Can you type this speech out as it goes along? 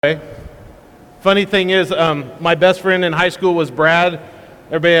Funny thing is, my best friend in high school was Brad.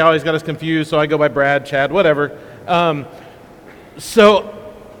 Everybody always got us confused, so I go by Brad, Chad, whatever.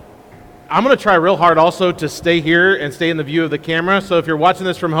 So I'm going to try real hard also to stay here and stay in the view of the camera. So if you're watching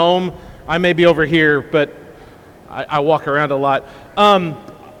this from home, I may be over here, but I walk around a lot.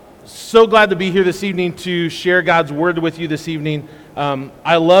 So glad to be here this evening to share God's word with you this evening.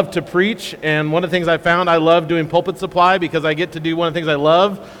 I love to preach, and one of the things I found, I love doing pulpit supply because I get to do one of the things I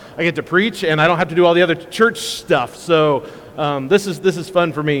love. I get to preach, and I don't have to do all the other church stuff. So this is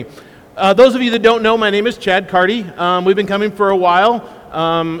fun for me. Those of you that don't know, my name is Chad Carty. We've been coming for a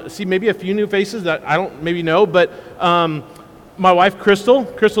while. See maybe a few new faces that I don't maybe know, but my wife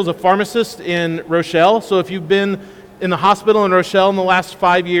Crystal's a pharmacist in Rochelle. So if you've been in the hospital in Rochelle in the last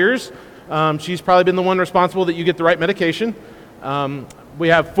 5 years, she's probably been the one responsible that you get the right medication. We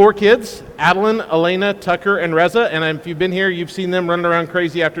have 4 kids, Adeline, Elena, Tucker, and Reza, and if you've been here, you've seen them running around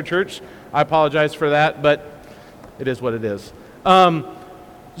crazy after church. I apologize for that, but it is what it is.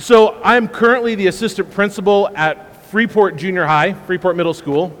 So I'm currently the assistant principal at Freeport Junior High, Freeport Middle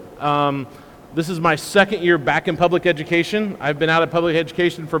School. This is my second year back in public education. I've been out of public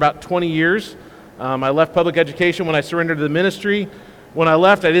education for about 20 years. I left public education when I surrendered to the ministry. When I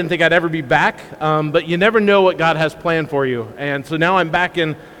left, I didn't think I'd ever be back, but you never know what God has planned for you. And so now I'm back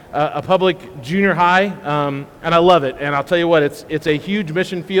in a public junior high, and I love it. And I'll tell you what, it's a huge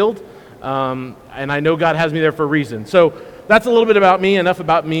mission field, and I know God has me there for a reason. So that's a little bit about me, enough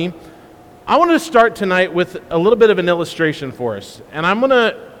about me. I want to start tonight with a little bit of an illustration for us, and I'm going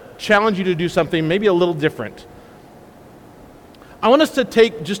to challenge you to do something maybe a little different. I want us to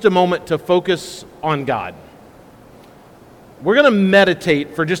take just a moment to focus on God. We're going to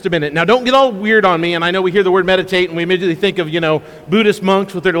meditate for just a minute. Now, don't get all weird on me, and I know we hear the word meditate, and we immediately think of, Buddhist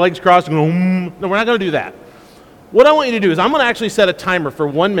monks with their legs crossed and going, No, we're not going to do that. What I want you to do is I'm going to actually set a timer for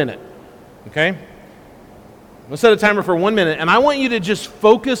 1 minute, okay? I'm going to set a timer for 1 minute, and I want you to just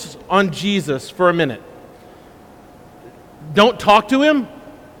focus on Jesus for a minute. Don't talk to him.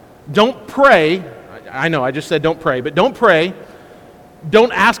 Don't pray. I know, I just said don't pray, but don't pray.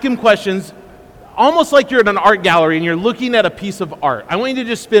 Don't ask him questions. Almost like you're at an art gallery and you're looking at a piece of art. I want you to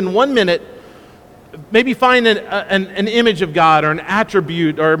just spend 1 minute, maybe find an image of God or an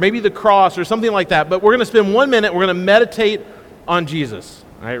attribute or maybe the cross or something like that. But we're going to spend 1 minute, we're going to meditate on Jesus.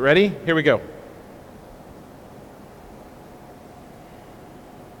 All right, ready? Here we go.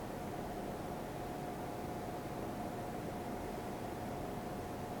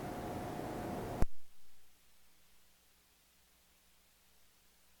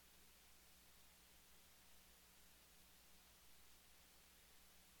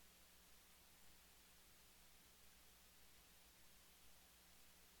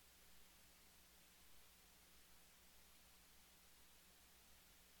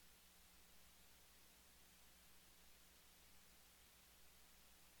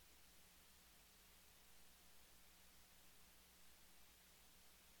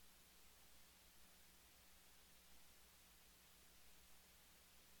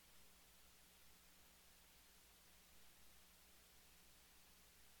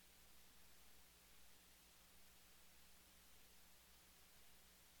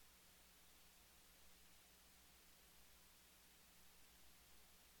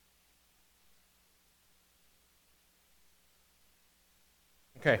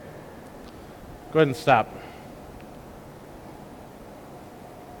 Okay, go ahead and stop.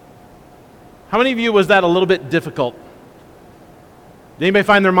 How many of you was that a little bit difficult? Did anybody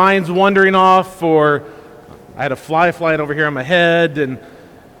find their minds wandering off, or I had a fly flying over here on my head? And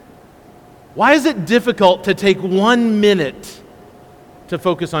why is it difficult to take 1 minute to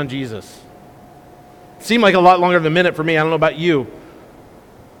focus on Jesus? It seemed like a lot longer than a minute for me. I don't know about you.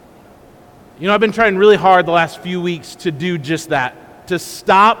 I've been trying really hard the last few weeks to do just that. To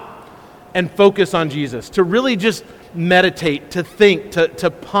stop and focus on Jesus, to really just meditate, to think, to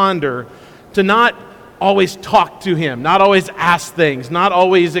ponder, to not always talk to him, not always ask things, not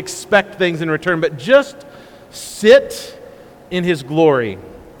always expect things in return, but just sit in his glory,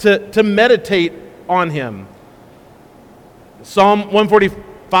 to meditate on him. Psalm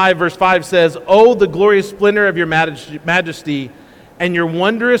 145 verse 5 says, "Oh, the glorious splendor of your majesty and your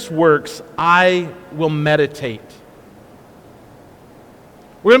wondrous works, I will meditate."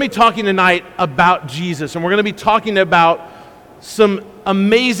 We're going to be talking tonight about Jesus, and we're going to be talking about some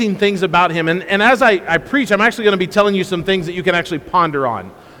amazing things about him. And as I preach, I'm actually going to be telling you some things that you can actually ponder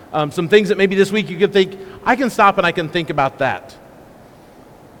on. Some things that maybe this week you could think, I can stop and I can think about that.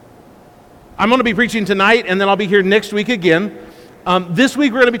 I'm going to be preaching tonight, and then I'll be here next week again. This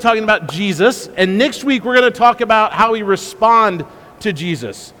week we're going to be talking about Jesus, and next week we're going to talk about how we respond to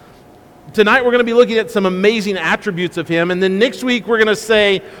Jesus. Tonight we're going to be looking at some amazing attributes of him, and then next week we're going to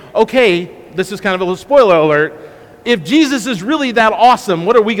say, okay, this is kind of a little spoiler alert, if Jesus is really that awesome,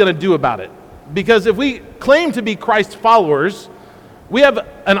 what are we going to do about it? Because if we claim to be Christ followers, we have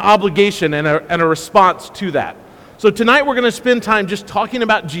an obligation and a response to that. So tonight we're going to spend time just talking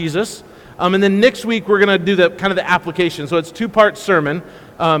about Jesus, and then next week we're going to do the kind of the application. So it's a 2-part sermon.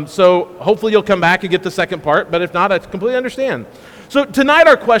 So hopefully you'll come back and get the second part, but if not, I completely understand. So tonight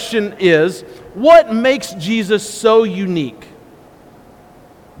our question is, what makes Jesus so unique?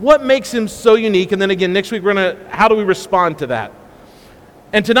 What makes him so unique? And then again, next week how do we respond to that?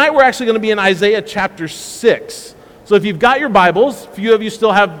 And tonight we're actually going to be in Isaiah chapter 6. So if you've got your Bibles, a few of you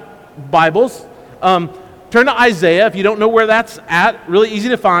still have Bibles, turn to Isaiah. If you don't know where that's at, really easy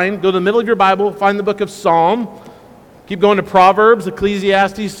to find. Go to the middle of your Bible, find the book of Psalm. Keep going to Proverbs,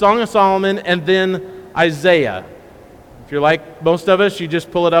 Ecclesiastes, Song of Solomon, and then Isaiah. If you're like most of us, you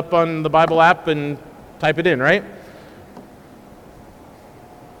just pull it up on the Bible app and type it in, right?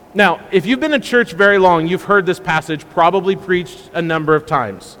 Now, if you've been in church very long, you've heard this passage probably preached a number of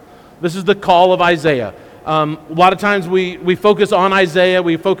times. This is the call of Isaiah. A lot of times we focus on Isaiah,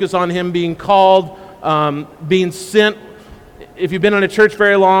 we focus on him being called, being sent. If you've been in a church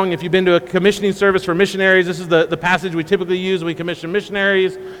very long, if you've been to a commissioning service for missionaries, this is the passage we typically use when we commission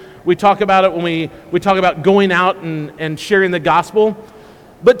missionaries. We talk about it when we talk about going out and sharing the gospel.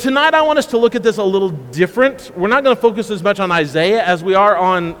 But tonight I want us to look at this a little different. We're not going to focus as much on Isaiah as we are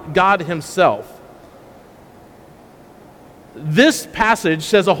on God himself. This passage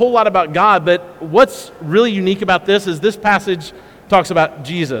says a whole lot about God, but what's really unique about this is this passage talks about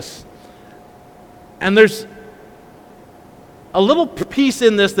Jesus. And there's a little piece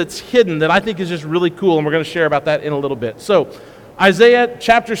in this that's hidden that I think is just really cool, and we're going to share about that in a little bit. So, Isaiah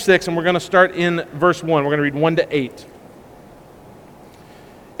chapter 6, and we're going to start in verse 1. We're going to read 1 to 8.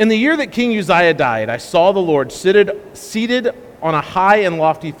 In the year that King Uzziah died, I saw the Lord seated on a high and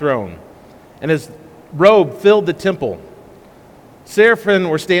lofty throne, and his robe filled the temple. Seraphim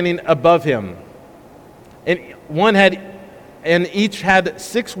were standing above him, and each had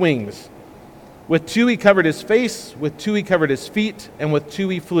 6 wings. With 2 he covered his face, with 2 he covered his feet, and with 2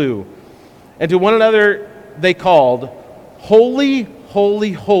 he flew. And to one another they called, Holy,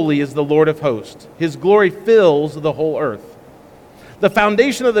 holy, holy is the Lord of hosts. His glory fills the whole earth. The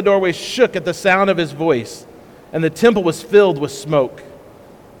foundation of the doorway shook at the sound of his voice, and the temple was filled with smoke.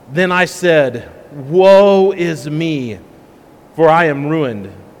 Then I said, Woe is me, for I am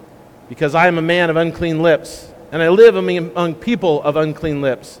ruined, because I am a man of unclean lips, and I live among people of unclean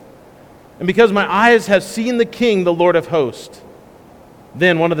lips. And because my eyes have seen the King, the Lord of hosts.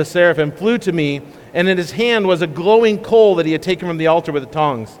 Then one of the seraphim flew to me, and in his hand was a glowing coal that he had taken from the altar with the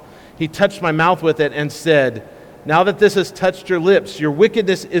tongs. He touched my mouth with it and said, Now that this has touched your lips, your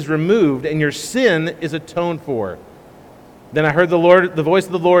wickedness is removed, and your sin is atoned for. Then I heard the voice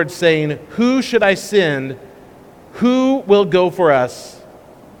of the Lord saying, Who should I send? Who will go for us?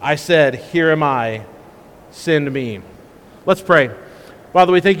 I said, Here am I, send me. Let's pray.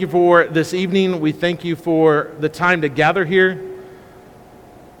 Father, we thank you for this evening. We thank you for the time to gather here.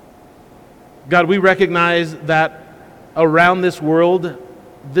 God, we recognize that around this world,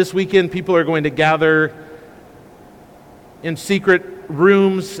 this weekend, people are going to gather in secret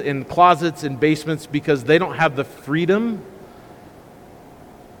rooms, in closets, in basements, because they don't have the freedom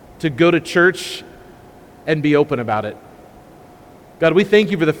to go to church and be open about it. God, we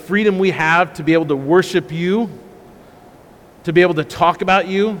thank you for the freedom we have to be able to worship you, to be able to talk about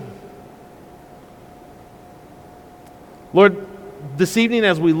you. Lord, this evening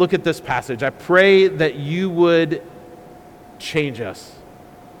as we look at this passage, I pray that you would change us,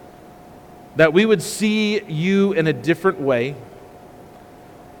 that we would see you in a different way.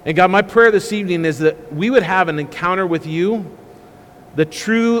 And God, my prayer this evening is that we would have an encounter with you, the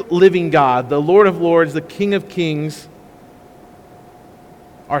true living God, the Lord of Lords, the King of Kings,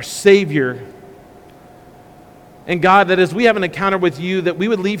 our Savior. And God, that as we have an encounter with you, that we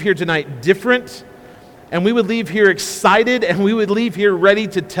would leave here tonight different, and we would leave here excited, and we would leave here ready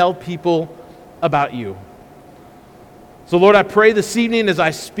to tell people about you. So Lord, I pray this evening as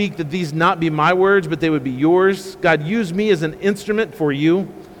I speak that these not be my words, but they would be yours. God, use me as an instrument for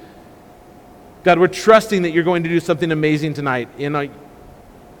you. God, we're trusting that you're going to do something amazing tonight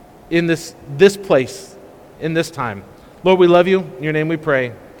in this place, in this time. Lord, we love you. In your name we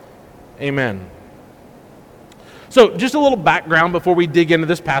pray. Amen. So just a little background before we dig into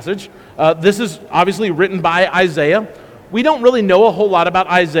this passage. This is obviously written by Isaiah. We don't really know a whole lot about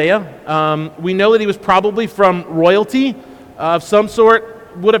Isaiah. We know that he was probably from royalty of some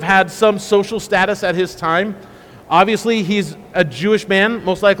sort, would have had some social status at his time. Obviously, he's a Jewish man,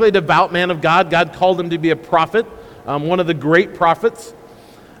 most likely a devout man of God. God called him to be a prophet, one of the great prophets.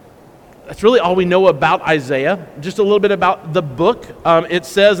 That's really all we know about Isaiah. Just a little bit about the book. It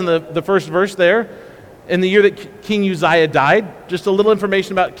says in the first verse there, in the year that King Uzziah died, just a little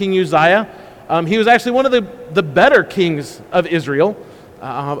information about King Uzziah. He was actually one of the better kings of Israel.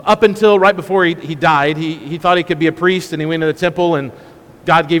 Up until right before he died, he thought he could be a priest, and he went to the temple, and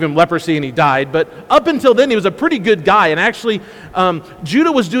God gave him leprosy, and he died. But up until then, he was a pretty good guy, and actually,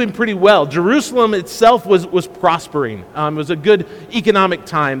 Judah was doing pretty well. Jerusalem itself was prospering. It was a good economic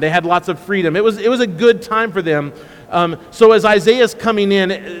time. They had lots of freedom. It was a good time for them. So as Isaiah's coming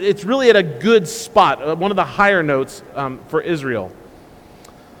in, it's really at a good spot, one of the higher notes for Israel.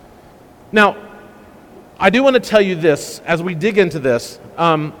 Now, I do want to tell you this as we dig into this.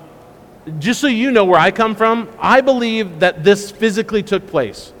 Just so you know where I come from, I believe that this physically took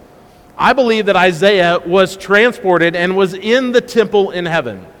place. I believe that Isaiah was transported and was in the temple in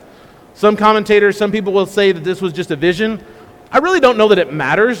heaven. Some commentators, some people will say that this was just a vision. I really don't know that it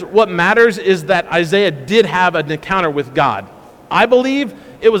matters. What matters is that Isaiah did have an encounter with God. I believe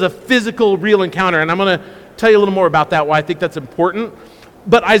it was a physical, real encounter, and I'm going to tell you a little more about that, why I think that's important.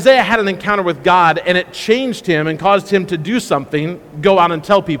 But Isaiah had an encounter with God, and it changed him and caused him to do something, go out and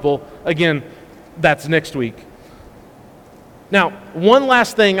tell people. Again, that's next week. Now, one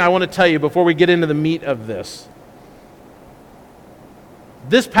last thing I want to tell you before we get into the meat of this.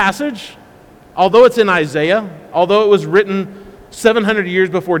 This passage, although it's in Isaiah, although it was written 700 years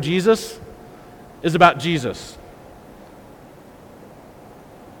before Jesus, is about Jesus.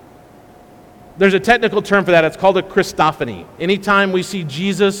 There's a technical term for that. It's called a Christophany. Anytime we see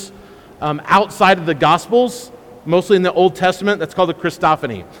Jesus outside of the Gospels, mostly in the Old Testament, that's called a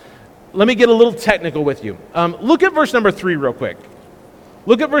Christophany. Let me get a little technical with you. Look at verse number 3 real quick.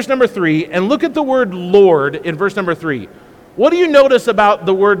 Look at verse number 3 and look at the word Lord in verse number 3. What do you notice about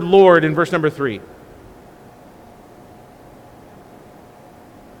the word Lord in verse number 3?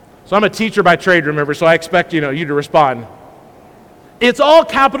 So I'm a teacher by trade, remember, so I expect you to respond. It's all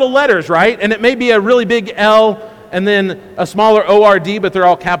capital letters, right? And it may be a really big L and then a smaller O-R-D, but they're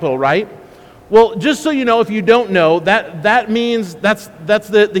all capital, right? Well, just so you know, if you don't know, that means that's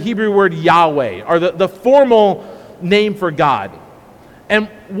the Hebrew word Yahweh, or the formal name for God. And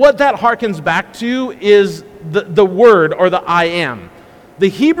what that harkens back to is the word, or the I am. The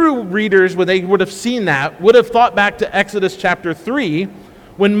Hebrew readers, when they would have seen that, would have thought back to Exodus chapter 3,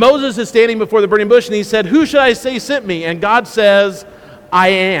 when Moses is standing before the burning bush and he said, "Who should I say sent me?" And God says, "I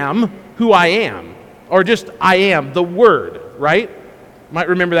am who I am," or just "I am," the word, right? Might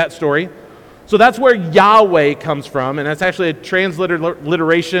remember that story. So that's where Yahweh comes from, and that's actually a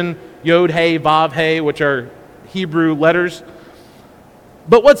transliteration, Yod, He, Vav, He, which are Hebrew letters.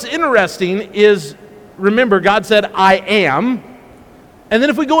 But what's interesting is, remember, God said, "I am." And then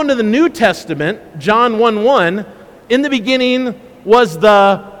if we go into the New Testament, John 1:1, in the beginning was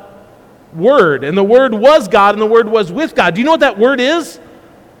the Word, and the Word was God, and the Word was with God. Do you know what that word is?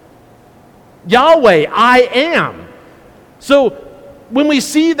 Yahweh, I am. So when we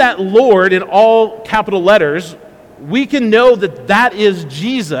see that Lord in all capital letters, we can know that that is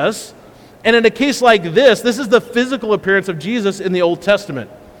Jesus. And in a case like this is the physical appearance of Jesus in the Old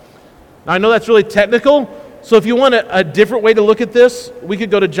Testament. Now, I know that's really technical, so if you want a different way to look at this, we could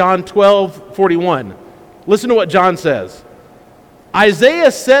go to John 12:41. Listen to what John says.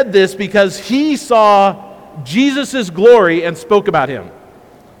 Isaiah said this because he saw Jesus' glory and spoke about him.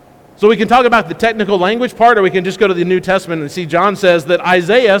 So we can talk about the technical language part, or we can just go to the New Testament and see John says that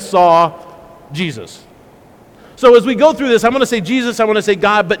Isaiah saw Jesus. So as we go through this, I'm going to say Jesus, I'm going to say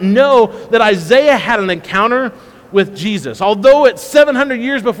God, but know that Isaiah had an encounter with Jesus. Although it's 700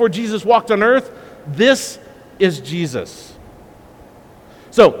 years before Jesus walked on earth, this is Jesus.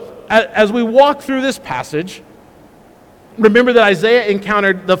 So as we walk through this passage, remember that Isaiah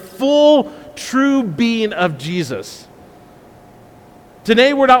encountered the full, true being of Jesus.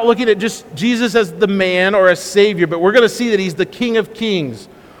 Today, we're not looking at just Jesus as the man or a savior, but we're going to see that he's the King of Kings.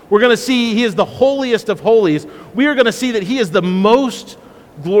 We're going to see he is the holiest of holies. We are going to see that he is the most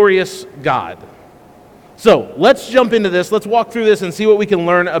glorious God. So let's jump into this. Let's walk through this and see what we can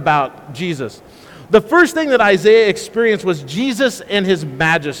learn about Jesus. The first thing that Isaiah experienced was Jesus and his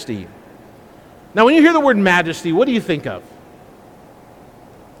majesty. Now, when you hear the word majesty, what do you think of?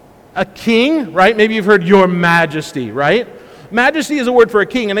 A king, right? Maybe you've heard your majesty, right? Majesty is a word for a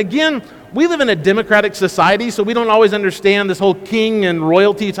king. And again, we live in a democratic society, so we don't always understand this whole king and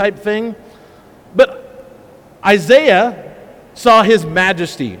royalty type thing. But Isaiah saw his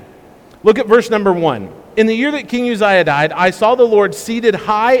majesty. Look at verse number 1. In the year that King Uzziah died, I saw the Lord seated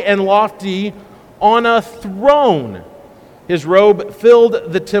high and lofty on a throne. His robe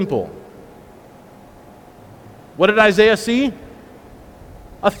filled the temple. What did Isaiah see?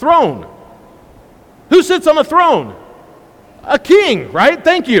 A throne. Who sits on a throne? A king, right?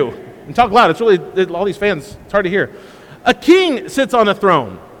 Thank you. And talk loud. It's really, all these fans, it's hard to hear. A king sits on a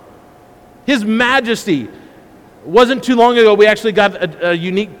throne. His majesty. Wasn't too long ago, we actually got a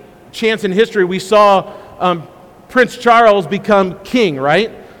unique chance in history. We saw Prince Charles become king,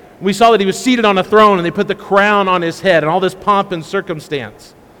 right? We saw that he was seated on a throne and they put the crown on his head and all this pomp and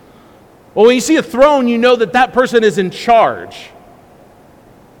circumstance. Well, when you see a throne, you know that that person is in charge.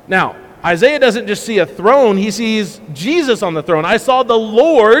 Now, Isaiah doesn't just see a throne, he sees Jesus on the throne. I saw the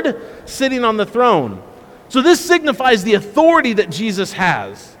Lord sitting on the throne. So this signifies the authority that Jesus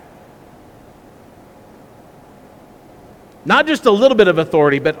has. Not just a little bit of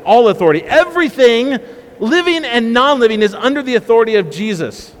authority, but all authority. Everything, living and non-living, is under the authority of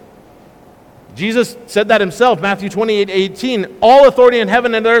Jesus. Jesus said that himself, Matthew 28:18. All authority in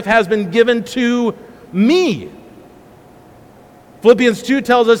heaven and earth has been given to me. Philippians 2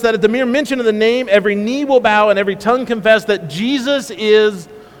 tells us that at the mere mention of the name, every knee will bow and every tongue confess that Jesus is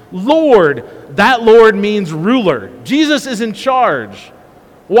Lord. That Lord means ruler. Jesus is in charge.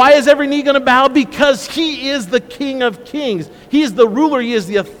 Why is every knee going to bow? Because he is the King of Kings. He is the ruler. He is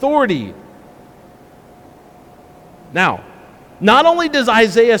the authority. Now, not only does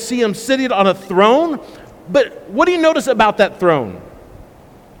Isaiah see him sitting on a throne, but what do you notice about that throne?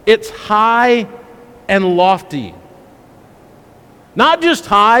 It's high and lofty. Not just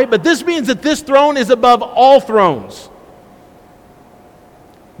high, but this means that this throne is above all thrones.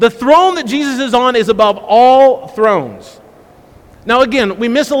 The throne that Jesus is on is above all thrones. Now again, we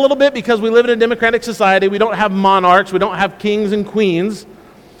miss a little bit because we live in a democratic society. We don't have monarchs. We don't have kings and queens.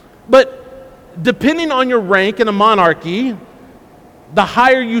 But depending on your rank in a monarchy, the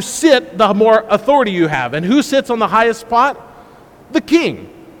higher you sit, the more authority you have. And who sits on the highest spot? The king.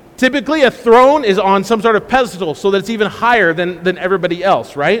 Typically, a throne is on some sort of pedestal so that it's even higher than everybody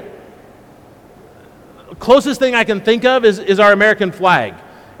else, right? Closest thing I can think of is our American flag.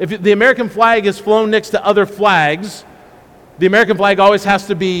 If the American flag is flown next to other flags, the American flag always has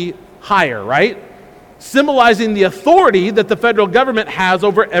to be higher, right? Symbolizing the authority that the federal government has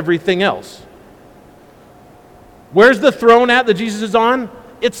over everything else. Where's the throne at that Jesus is on?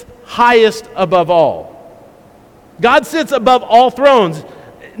 It's highest above all. God sits above all thrones.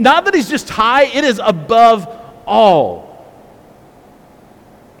 Not that he's just high, it is above all.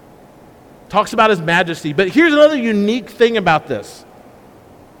 Talks about his majesty. But here's another unique thing about this.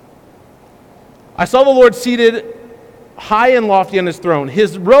 I saw the Lord seated high and lofty on his throne.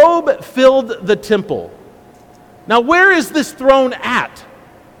 His robe filled the temple. Now, where is this throne at?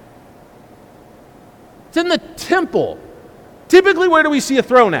 It's in the temple. Typically, where do we see a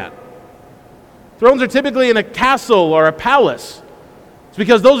throne at? Thrones are typically in a castle or a palace. It's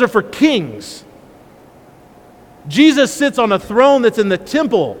because those are for kings. Jesus sits on a throne that's in the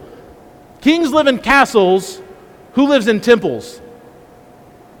temple. Kings live in castles. Who lives in temples?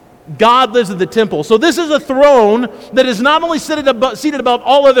 God lives in the temple. So this is a throne that is not only seated above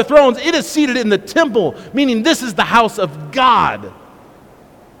all other thrones, it is seated in the temple, meaning this is the house of God.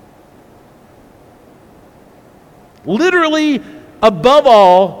 Literally, above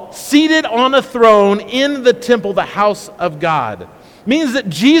all, seated on a throne in the temple, the house of God. Means that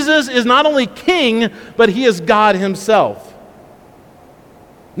Jesus is not only king, but he is God himself.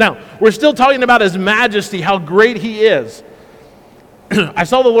 Now, we're still talking about his majesty, how great he is. I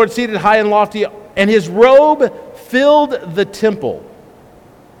saw the Lord seated high and lofty, and his robe filled the temple.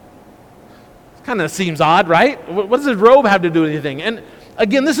 Kind of seems odd, right? What does his robe have to do with anything? And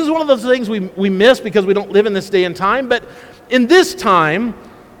again, this is one of those things we miss because we don't live in this day and time. But in this time,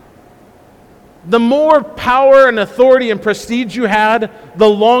 the more power and authority and prestige you had, the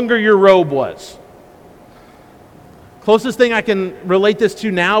longer your robe was. Closest thing I can relate this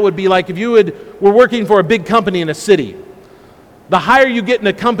to now would be like if you were working for a big company in a city. The higher you get in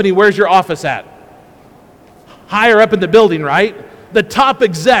a company, where's your office at? Higher up in the building, right? The top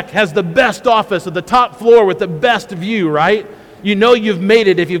exec has the best office at the top floor with the best view, right? You know you've made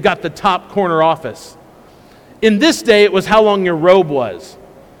it if you've got the top corner office. In this day, it was how long your robe was.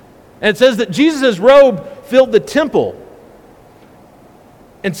 And it says that Jesus' robe filled the temple.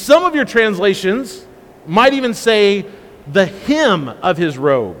 And some of your translations might even say the hem of his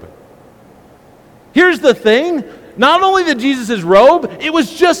robe. Here's the thing. Not only did Jesus' robe, it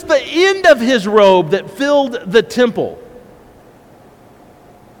was just the end of his robe that filled the temple.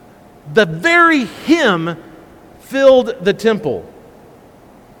 The very hem filled the temple.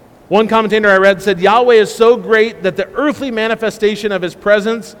 One commentator I read said, Yahweh is so great that the earthly manifestation of his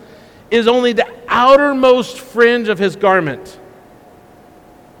presence is only the outermost fringe of his garment.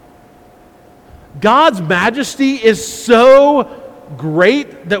 God's majesty is so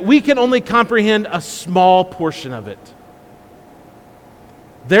great that we can only comprehend a small portion of it.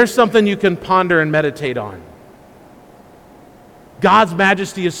 There's something you can ponder and meditate on. God's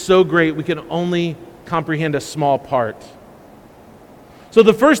majesty is so great we can only comprehend a small part. So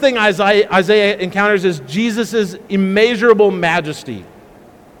the first thing Isaiah encounters is Jesus' immeasurable majesty.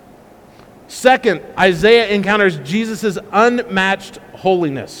 Second, Isaiah encounters Jesus' unmatched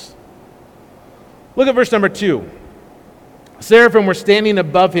holiness. Look at verse number 2. Seraphim were standing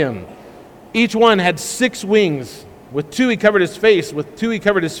above him. Each one had 6 wings. With 2 he covered his face, with 2 he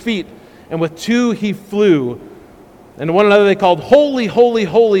covered his feet, and with 2 he flew. And to one another they called, "Holy, holy,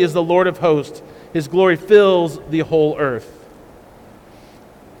 holy is the Lord of hosts. His glory fills the whole earth."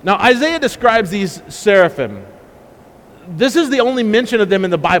 Now Isaiah describes these seraphim. This is the only mention of them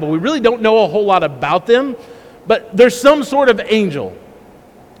in the Bible. We really don't know a whole lot about them, but they're some sort of angel,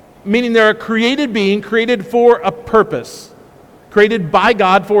 meaning they're a created being, created for a purpose, created by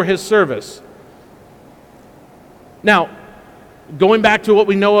God for his service. Now, going back to what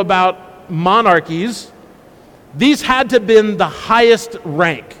we know about monarchies, these had to have been the highest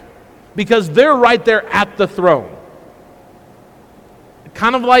rank because they're right there at the throne.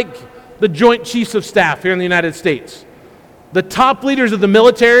 Kind of like the Joint Chiefs of Staff here in the United States. The top leaders of the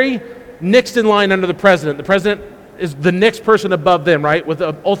military, next in line under the president. The president is the next person above them, right, with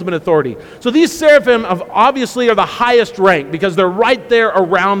the ultimate authority. So these seraphim obviously are the highest rank because they're right there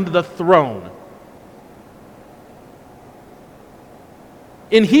around the throne.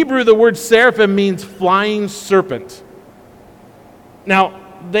 In Hebrew, the word seraphim means flying serpent. Now,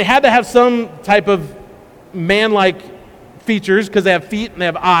 they had to have some type of man-like features because they have feet and they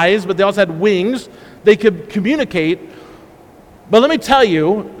have eyes, but they also had wings. They could communicate. But let me tell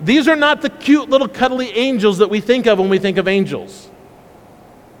you, these are not the cute little cuddly angels that we think of when we think of angels.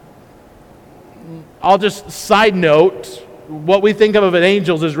 I'll just side note, what we think of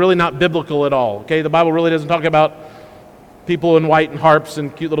angels is really not biblical at all, okay? The Bible really doesn't talk about people in white and harps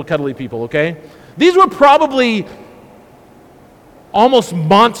and cute little cuddly people, okay? These were probably almost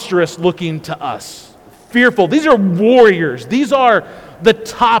monstrous looking to us, fearful. These are warriors. These are the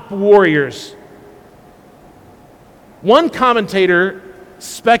top warriors. One commentator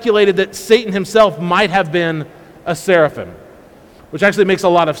speculated that Satan himself might have been a seraphim, which actually makes a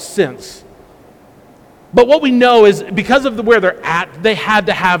lot of sense. But what we know is because of where they're at, they had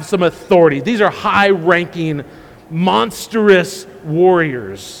to have some authority. These are high-ranking, monstrous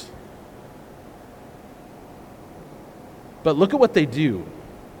warriors. But look at what they do.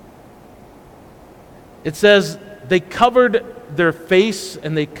 It says they covered their face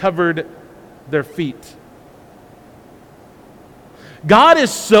and they covered their feet. God is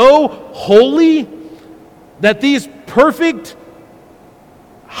so holy that these perfect,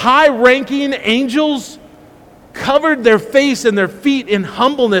 high-ranking angels covered their face and their feet in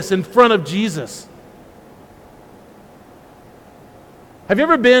humbleness in front of Jesus. Have you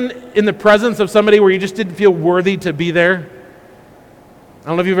ever been in the presence of somebody where you just didn't feel worthy to be there? I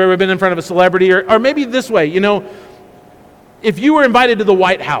don't know if you've ever been in front of a celebrity, or maybe this way, if you were invited to the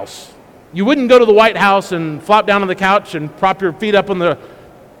White House, you wouldn't go to the White House and flop down on the couch and prop your feet up on the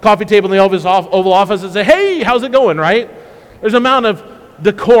coffee table in the Oval Office and say, "Hey, how's it going," right? There's an amount of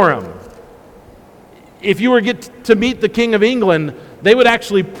decorum. If you were to meet the King of England, they would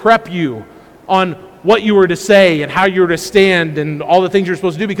actually prep you on what you were to say and how you were to stand and all the things you're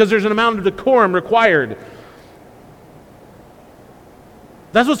supposed to do because there's an amount of decorum required.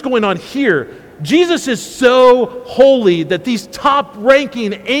 That's what's going on here. Jesus is so holy that these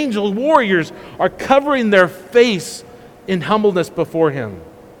top-ranking angel warriors are covering their face in humbleness before him.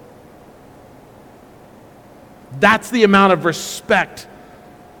 That's the amount of respect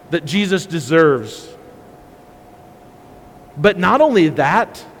that Jesus deserves. But not only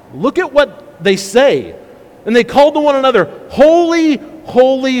that, look at what they say. And they called to one another, "Holy,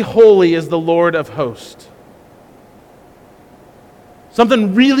 holy, holy is the Lord of hosts."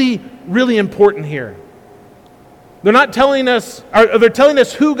 Something really, really important here. They're not telling us, or they're telling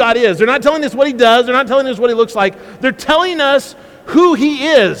us who God is. They're not telling us what he does. They're not telling us what he looks like. They're telling us who he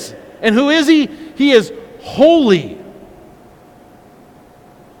is. And who is he? He is holy.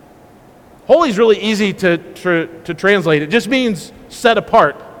 Holy is really easy to translate. It just means set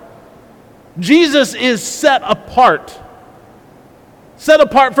apart. Jesus is set apart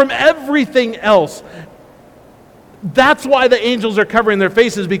from everything else. That's why the angels are covering their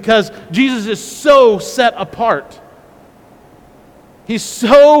faces, because Jesus is so set apart. He's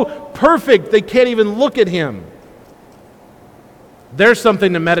so perfect they can't even look at him. There's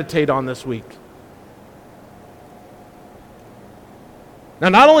something to meditate on this week. Now,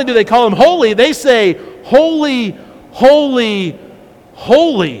 not only do they call him holy, they say, holy, holy,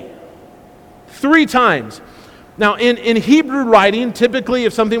 holy, 3 times. Now, in Hebrew writing, typically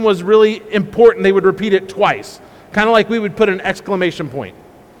if something was really important, they would repeat it twice, kind of like we would put an exclamation point.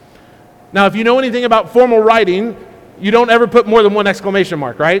 Now, if you know anything about formal writing, you don't ever put more than 1 exclamation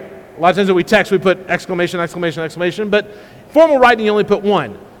mark, right? A lot of times when we text, we put exclamation, exclamation, exclamation, but formal writing, you only put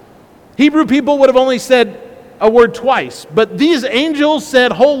 1. Hebrew people would have only said a word twice, but these angels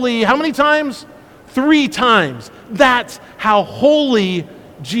said holy how many times? 3 times. That's how holy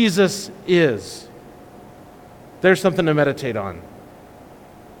Jesus is. There's something to meditate on.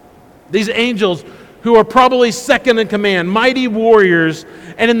 These angels, who are probably second in command, mighty warriors,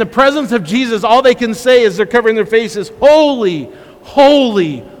 and in the presence of Jesus, all they can say as they're covering their faces, holy,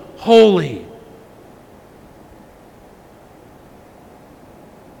 holy, holy.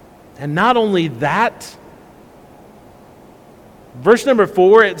 And not only that, verse number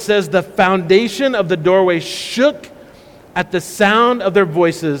 4, it says, the foundation of the doorway shook at the sound of their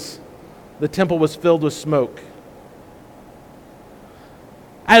voices. The temple was filled with smoke.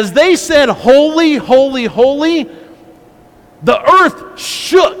 As they said, holy, holy, holy, the earth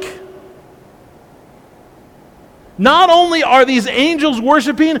shook. Not only are these angels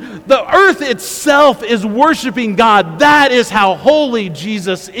worshiping, the earth itself is worshiping God. That is how holy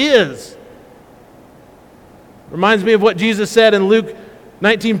Jesus is. Reminds me of what Jesus said in Luke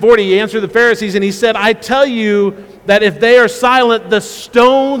 19:40. He answered the Pharisees and he said, I tell you that if they are silent, the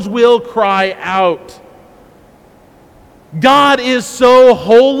stones will cry out. God is so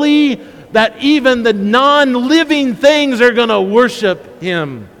holy that even the non-living things are going to worship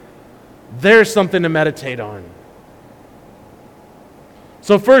him. There's something to meditate on.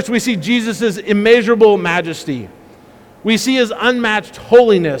 So first we see Jesus' immeasurable majesty. We see his unmatched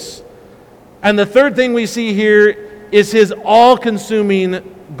holiness. And the third thing we see here is his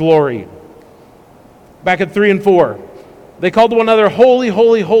all-consuming glory. Back at 3 and 4. They called to one another, holy,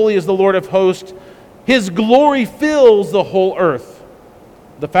 holy, holy is the Lord of hosts. His glory fills the whole earth.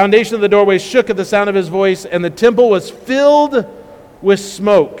 The foundation of the doorway shook at the sound of his voice, and the temple was filled with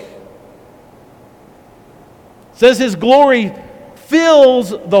smoke. It says his glory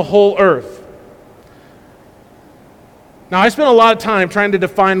fills the whole earth. Now, I spent a lot of time trying to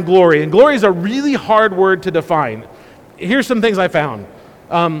define glory, and glory is a really hard word to define. Here's some things I found.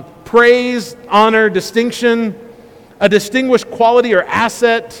 Praise, honor, distinction, a distinguished quality or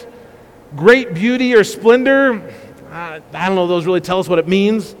asset, great beauty or splendor. I don't know, those really tell us what it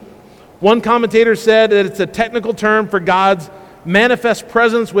means. One commentator said that it's a technical term for God's manifest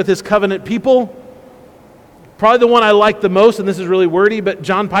presence with his covenant people. Probably the one I like the most, and this is really wordy, but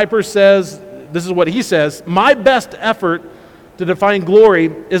John Piper says, this is what he says, my best effort to define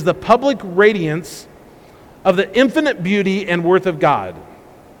glory is the public radiance of the infinite beauty and worth of God.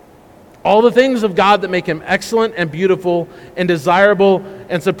 All the things of God that make him excellent and beautiful and desirable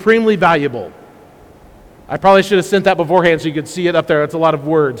and supremely valuable. I probably should have sent that beforehand so you could see it up there. It's a lot of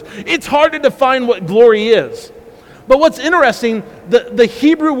words. It's hard to define what glory is. But what's interesting, the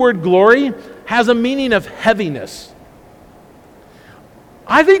Hebrew word glory has a meaning of heaviness.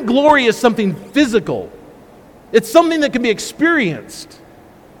 I think glory is something physical. It's something that can be experienced.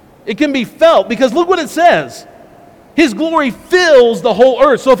 It can be felt, because look what it says. His glory fills the whole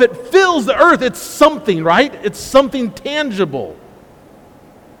earth. So if it fills the earth, it's something, right? It's something tangible.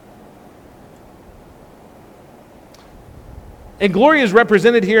 And glory is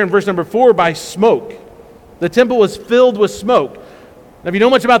represented here in verse number 4 by smoke. The temple was filled with smoke. Now, if you know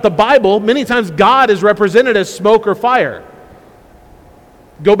much about the Bible, many times God is represented as smoke or fire.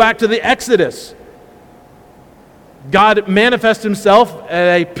 Go back to the Exodus. God manifests himself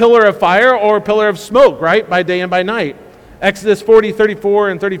as a pillar of fire or a pillar of smoke, right? By day and by night. Exodus 40, 34,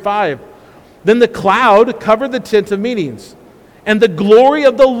 and 35. Then the cloud covered the tent of meetings, and the glory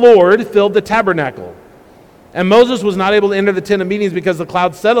of the Lord filled the tabernacle. And Moses was not able to enter the tent of meetings because the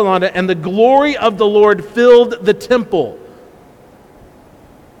cloud settled on it, and the glory of the Lord filled the temple.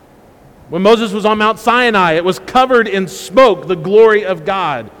 When Moses was on Mount Sinai, it was covered in smoke, the glory of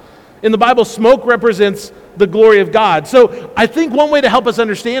God. In the Bible, smoke represents the glory of God. So I think one way to help us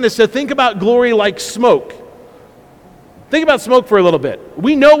understand is to think about glory like smoke. Think about smoke for a little bit.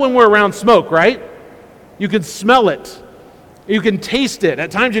 We know when we're around smoke, right? You can smell it. You can taste it.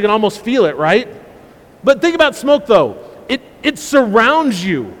 At times you can almost feel it, right? But think about smoke though. It surrounds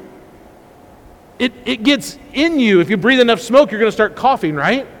you. It gets in you. If you breathe enough smoke, you're going to start coughing,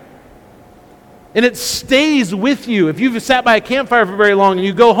 right? And it stays with you. If you've sat by a campfire for very long and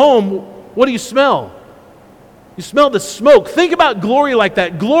you go home, what do you smell? You smell the smoke. Think about glory like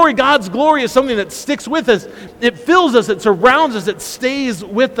that. Glory, God's glory is something that sticks with us. It fills us, it surrounds us, it stays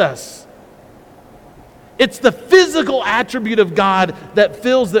with us. It's the physical attribute of God that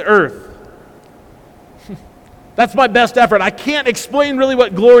fills the earth. That's my best effort. I can't explain really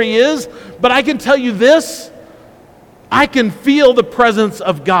what glory is, but I can tell you this. I can feel the presence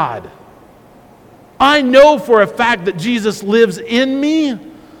of God. I know for a fact that Jesus lives in me.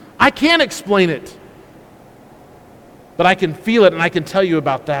 I can't explain it, but I can feel it, and I can tell you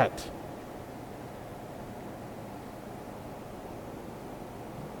about that.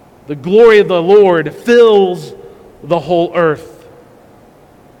 The glory of the Lord fills the whole earth.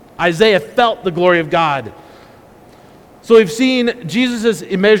 Isaiah felt the glory of God. So we've seen Jesus'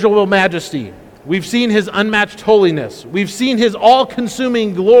 immeasurable majesty. We've seen his unmatched holiness. We've seen his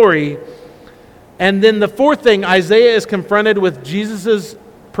all-consuming glory. And then the fourth thing, Isaiah is confronted with Jesus'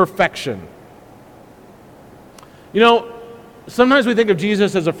 perfection. You know, sometimes we think of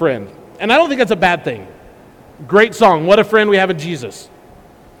Jesus as a friend, and I don't think that's a bad thing. Great song, what a friend we have in Jesus.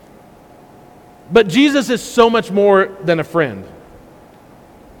 But Jesus is so much more than a friend.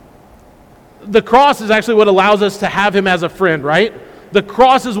 The cross is actually what allows us to have him as a friend, right? The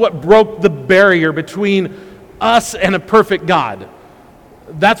cross is what broke the barrier between us and a perfect God.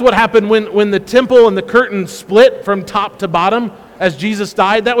 That's what happened when the temple and the curtain split from top to bottom as Jesus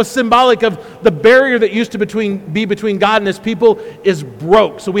died. That was symbolic of the barrier that used to be between God and his people is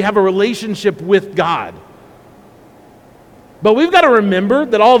broke. So we have a relationship with God. But we've got to remember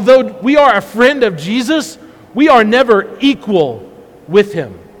that although we are a friend of Jesus, we are never equal with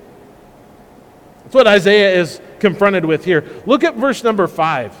him. That's what Isaiah is confronted with here. Look at verse number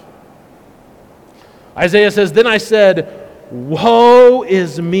 5. Isaiah says, "Then I said, woe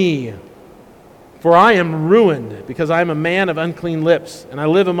is me, for I am ruined, because I am a man of unclean lips, and I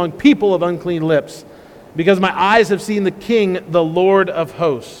live among people of unclean lips, because my eyes have seen the King, the Lord of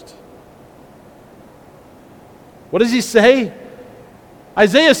hosts." What does he say?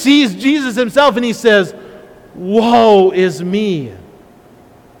 Isaiah sees Jesus himself, and he says, woe is me.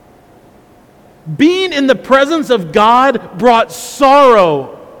 Being in the presence of God brought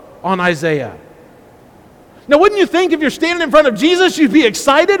sorrow on Isaiah. Now, wouldn't you think if you're standing in front of Jesus, you'd be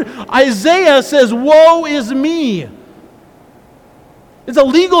excited? Isaiah says, woe is me. It's a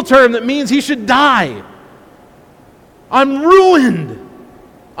legal term that means he should die. I'm ruined.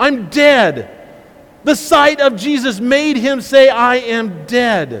 I'm dead. The sight of Jesus made him say, I am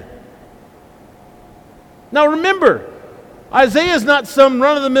dead. Now remember, Isaiah is not some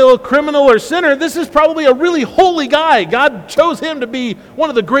run-of-the-mill criminal or sinner. This is probably a really holy guy. God chose him to be one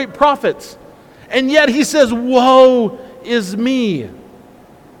of the great prophets. And yet he says, woe is me.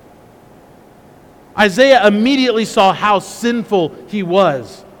 Isaiah immediately saw how sinful he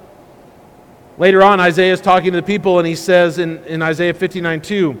was. Later on, Isaiah is talking to the people, and he says in Isaiah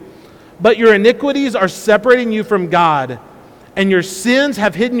 59:2, "But your iniquities are separating you from God, and your sins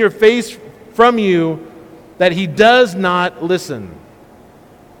have hidden your face from you, that he does not listen."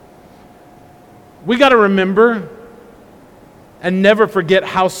 We got to remember and never forget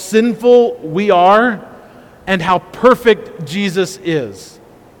how sinful we are and how perfect Jesus is.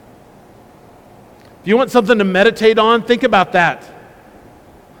 If you want something to meditate on, think about that.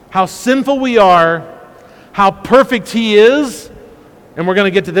 How sinful we are, how perfect he is, and we're going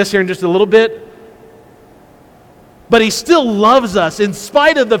to get to this here in just a little bit. But he still loves us in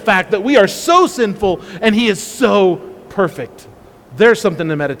spite of the fact that we are so sinful and he is so perfect. There's something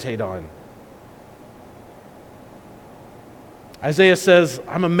to meditate on. Isaiah says,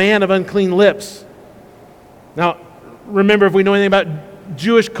 I'm a man of unclean lips. Now, remember, if we know anything about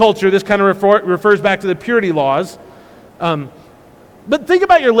Jewish culture, this kind of refers back to the purity laws. But think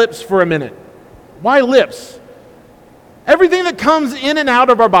about your lips for a minute. Why lips? Everything that comes in and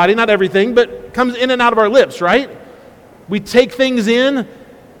out of our body, not everything, but comes in and out of our lips, right? We take things in,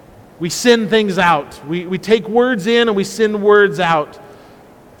 we send things out. We take words in and we send words out.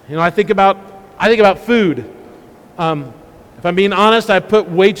 You know, I think about food. If I'm being honest, I've put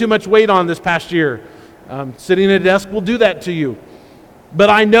way too much weight on this past year. Sitting at a desk will do that to you. But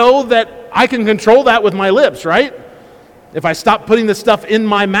I know that I can control that with my lips, right? If I stop putting this stuff in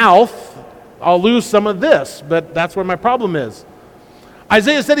my mouth, I'll lose some of this, but that's where my problem is.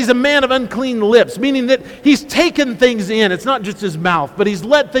 Isaiah said he's a man of unclean lips, meaning that he's taken things in. It's not just his mouth, but he's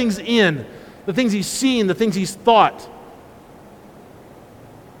let things in, the things he's seen, the things he's thought.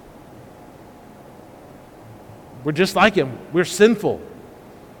 We're just like him. We're sinful.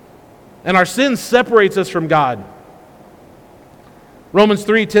 And our sin separates us from God. Romans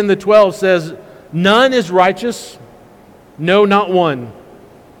 3:10-12 says, none is righteous, no, not one.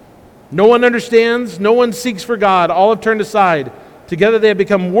 No one understands. No one seeks for God. All have turned aside. Together they have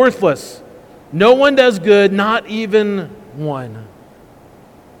become worthless. No one does good, not even one.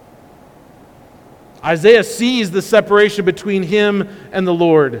 Isaiah sees the separation between him and the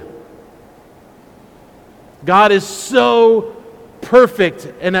Lord. God is so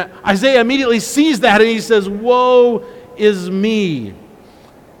perfect. And Isaiah immediately sees that and he says, "Woe is me."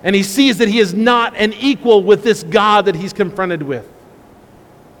 And he sees that he is not an equal with this God that he's confronted with.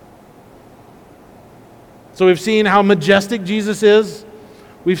 So we've seen how majestic Jesus is.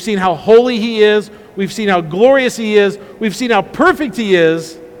 We've seen how holy he is. We've seen how glorious he is. We've seen how perfect he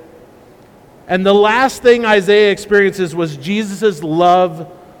is. And the last thing Isaiah experiences was Jesus' love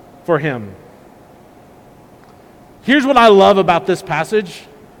for him. Here's what I love about this passage.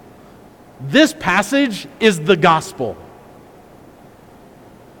 This passage is the gospel.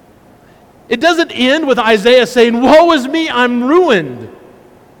 It doesn't end with Isaiah saying, "Woe is me, I'm ruined."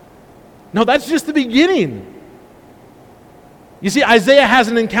 No, that's just the beginning. You see, Isaiah has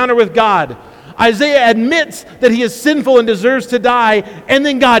an encounter with God. Isaiah admits that he is sinful and deserves to die, and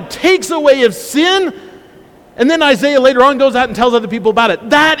then God takes away his sin, and then Isaiah later on goes out and tells other people about it.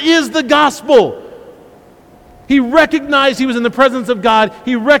 That is the gospel. He recognized he was in the presence of God.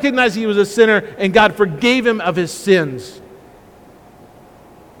 He recognized he was a sinner, and God forgave him of his sins.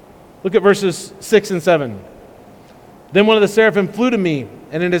 Look at verses 6 and 7. Then one of the seraphim flew to me,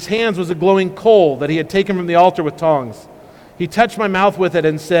 and in his hands was a glowing coal that he had taken from the altar with tongs. He touched my mouth with it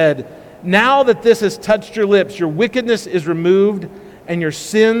and said, "Now that this has touched your lips, your wickedness is removed and your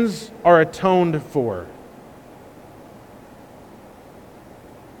sins are atoned for."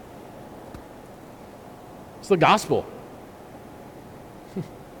 It's the gospel.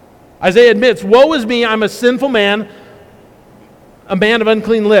 Isaiah admits, "Woe is me, I'm a sinful man, a man of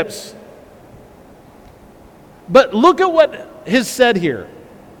unclean lips." But look at what is said here.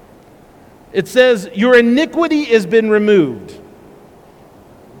 It says, "Your iniquity has been removed,"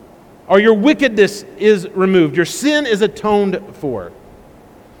 or "your wickedness is removed. Your sin is atoned for."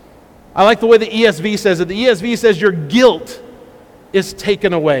 I like the way the ESV says it. The ESV says, "Your guilt is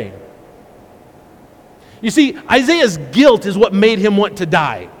taken away." You see, Isaiah's guilt is what made him want to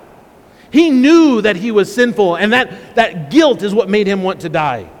die. He knew that he was sinful, and that guilt is what made him want to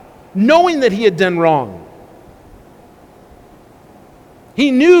die, knowing that he had done wrong.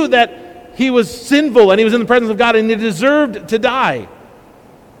 He knew that he was sinful and he was in the presence of God and he deserved to die.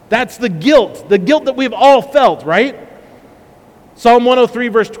 That's the guilt that we've all felt, right? Psalm 103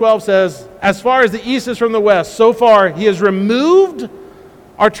 verse 12 says, "As far as the east is from the west, so far he has removed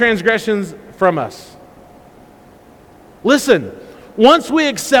our transgressions from us." Listen, once we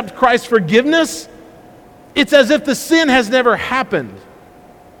accept Christ's forgiveness, it's as if the sin has never happened.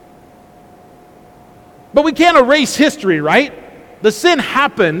 But we can't erase history, right? The sin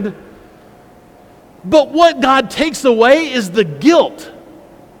happened, but what God takes away is the guilt.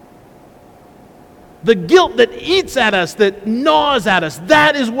 The guilt that eats at us, that gnaws at us,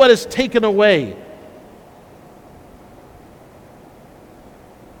 that is what is taken away.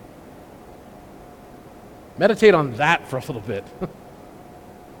 Meditate on that for a little bit.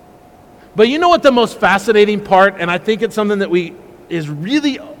 But you know what the most fascinating part, and I think it's something that is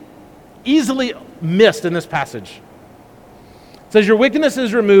really easily missed in this passage. It says, "Your wickedness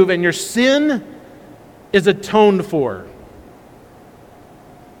is removed and your sin is atoned for."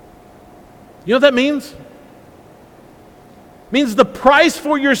 You know what that means? It means the price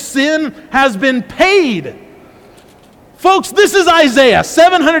for your sin has been paid. Folks, this is Isaiah,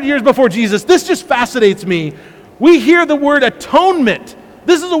 700 years before Jesus. This just fascinates me. We hear the word atonement.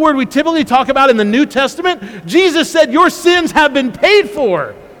 This is a word we typically talk about in the New Testament. Jesus said, "Your sins have been paid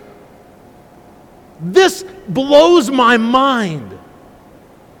for." This blows my mind.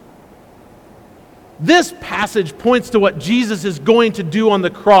 This passage points to what Jesus is going to do on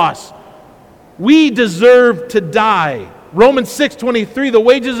the cross. We deserve to die. Romans 6:23, the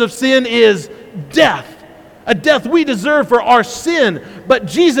wages of sin is death. A death we deserve for our sin. But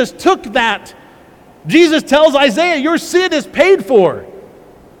Jesus took that. Jesus tells Isaiah, "Your sin is paid for."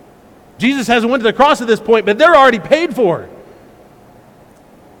 Jesus hasn't went to the cross at this point, but they're already paid for.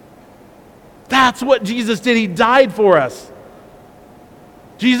 That's what Jesus did. He died for us.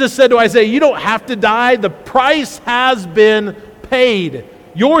 Jesus said to Isaiah, "You don't have to die. The price has been paid.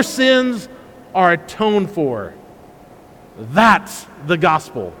 Your sins are atoned for." That's the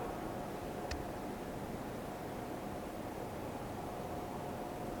gospel.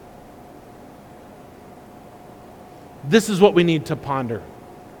 This is what we need to ponder.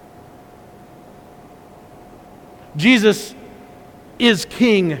 Jesus is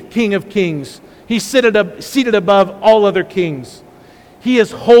King, King of kings. He's seated above all other kings. He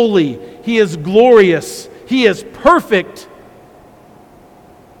is holy. He is glorious. He is perfect.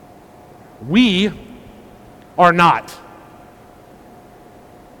 We are not.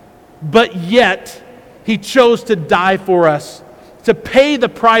 But yet, He chose to die for us, to pay the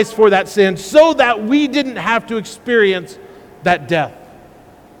price for that sin, so that we didn't have to experience that death.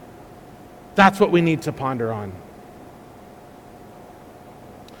 That's what we need to ponder on.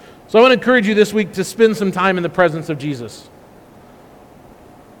 So I want to encourage you this week to spend some time in the presence of Jesus.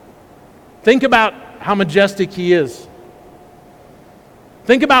 Think about how majestic He is.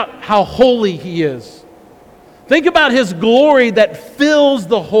 Think about how holy He is. Think about His glory that fills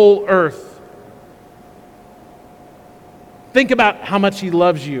the whole earth. Think about how much He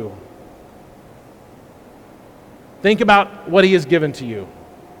loves you. Think about what He has given to you.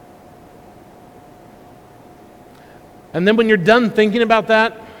 And then when you're done thinking about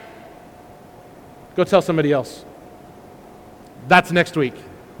that, go tell somebody else. That's next week.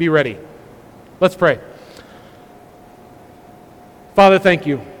 Be ready. Let's pray. Father, thank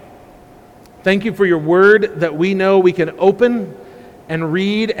you. Thank you for your word that we know we can open and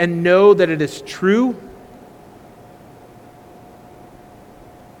read and know that it is true.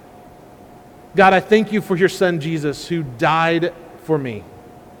 God, I thank you for your Son Jesus who died for me.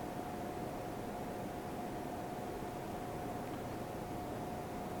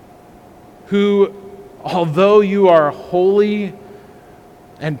 Who, although you are holy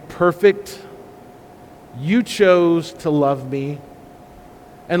and perfect, you chose to love me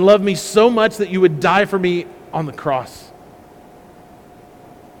and love me so much that you would die for me on the cross.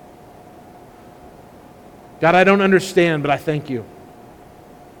 God, I don't understand, but I thank you.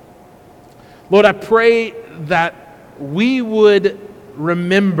 Lord, I pray that we would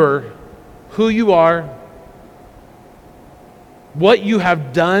remember who you are, what you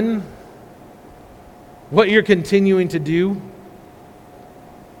have done, what you're continuing to do.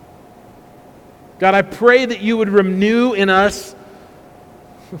 God, I pray that you would renew in us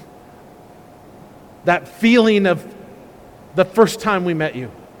that feeling of the first time we met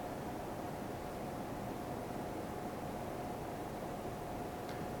you.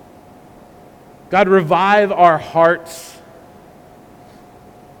 God, revive our hearts.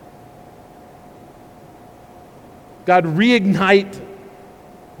 God, reignite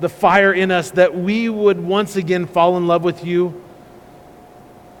the fire in us that we would once again fall in love with you.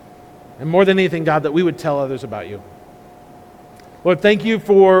 And more than anything, God, that we would tell others about you. Lord, thank you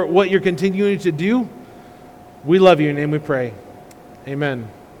for what you're continuing to do. We love you, in your name we pray. Amen.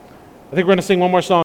 I think we're going to sing one more song.